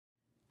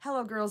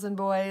Hello, girls and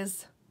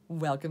boys.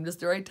 Welcome to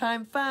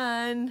Storytime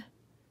Fun.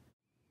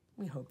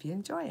 We hope you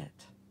enjoy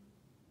it.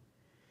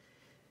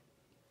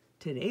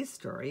 Today's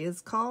story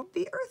is called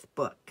The Earth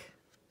Book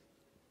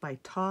by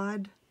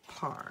Todd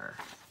Parr.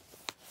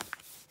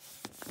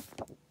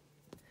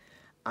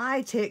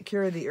 I take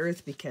care of the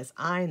earth because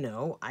I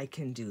know I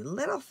can do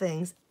little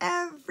things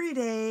every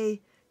day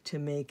to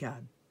make a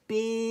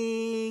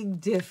big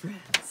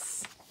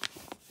difference.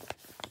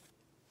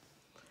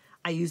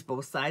 I use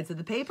both sides of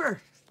the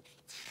paper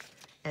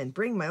and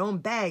bring my own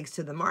bags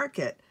to the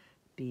market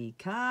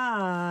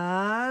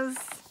because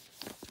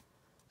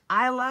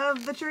I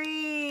love the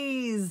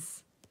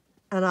trees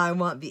and I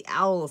want the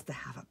owls to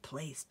have a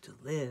place to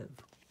live.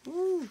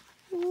 Ooh,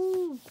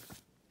 ooh.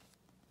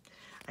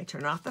 I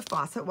turn off the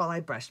faucet while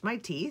I brush my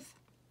teeth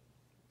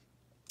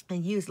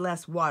and use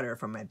less water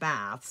for my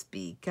baths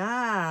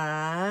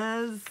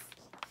because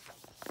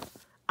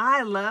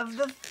I love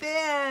the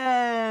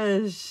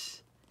fish.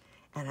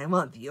 And I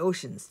want the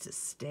oceans to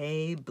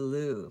stay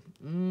blue.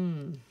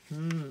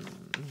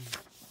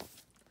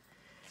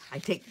 I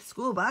take the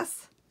school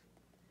bus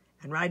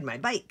and ride my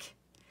bike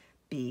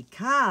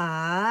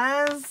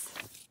because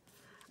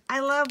I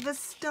love the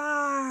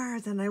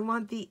stars and I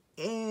want the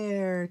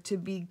air to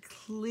be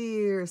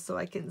clear so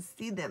I can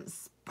see them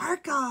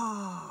sparkle.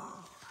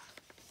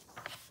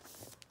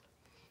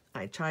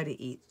 I try to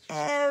eat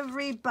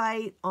every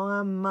bite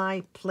on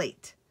my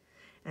plate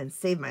and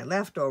save my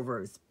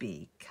leftovers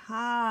because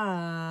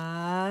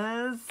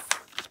I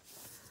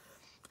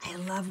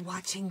love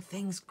watching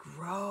things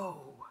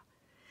grow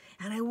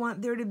and I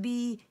want there to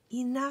be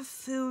enough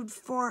food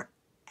for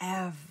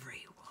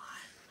everyone.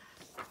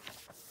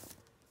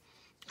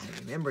 I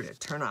remember to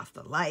turn off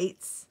the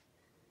lights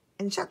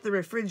and shut the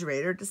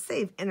refrigerator to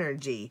save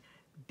energy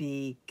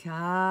because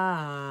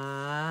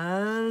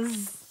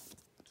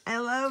I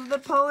love the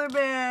polar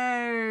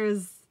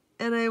bears.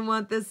 And I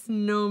want the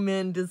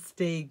snowmen to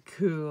stay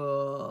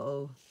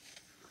cool.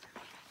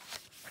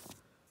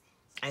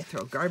 I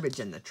throw garbage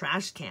in the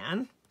trash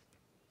can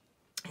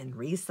and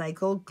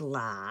recycle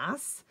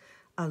glass,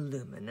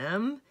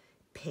 aluminum,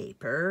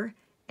 paper,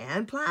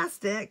 and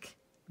plastic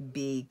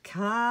because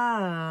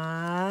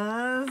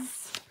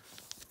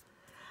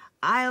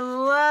I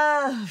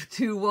love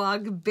to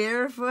walk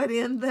barefoot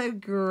in the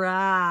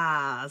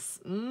grass.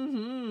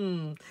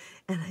 And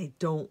I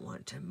don't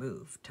want to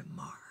move to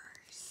Mars.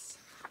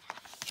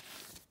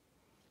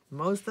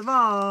 Most of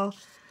all,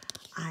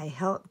 I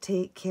help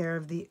take care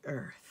of the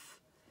earth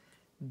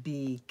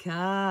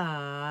because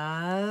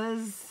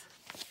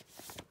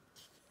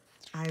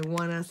I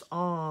want us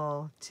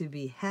all to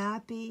be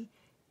happy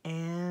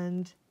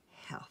and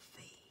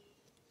healthy.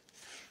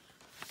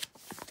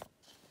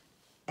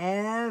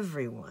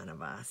 Every one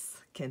of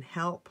us can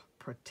help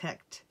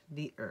protect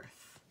the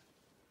earth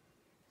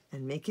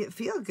and make it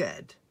feel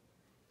good.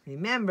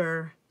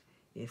 Remember,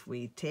 if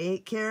we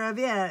take care of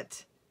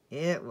it,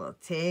 it will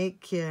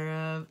take care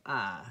of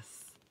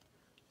us.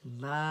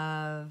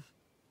 Love,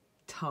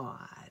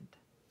 Todd.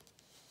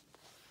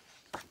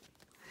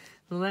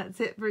 Well,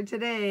 that's it for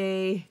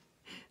today.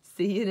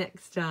 See you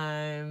next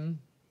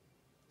time.